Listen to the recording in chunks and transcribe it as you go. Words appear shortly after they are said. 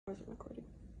wasn't recording.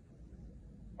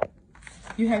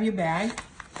 You have your bag.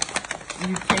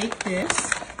 You take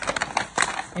this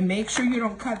and make sure you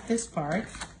don't cut this part,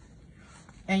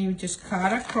 and you just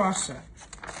cut across it.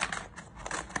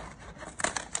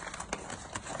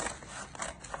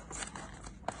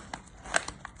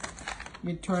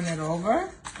 You turn it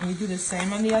over and you do the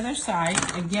same on the other side.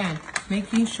 Again,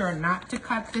 making sure not to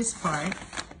cut this part.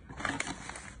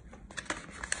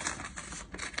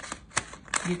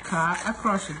 You cut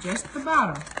across it, just the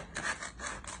bottom.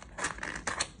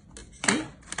 See?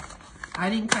 I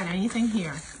didn't cut anything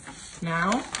here.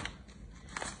 Now,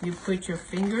 you put your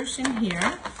fingers in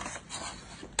here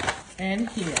and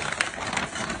here,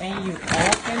 and you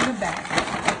open the bag.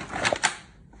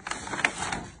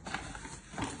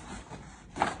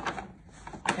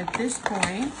 At this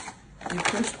point, you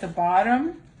push the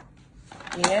bottom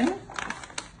in,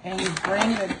 and you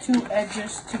bring the two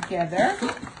edges together.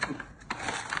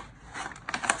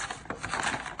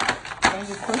 And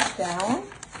you push down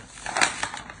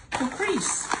to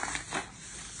crease.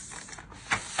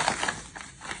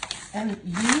 And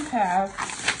you have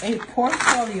a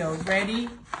portfolio ready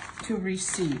to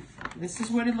receive. This is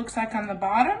what it looks like on the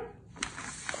bottom,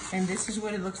 and this is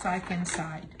what it looks like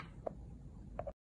inside.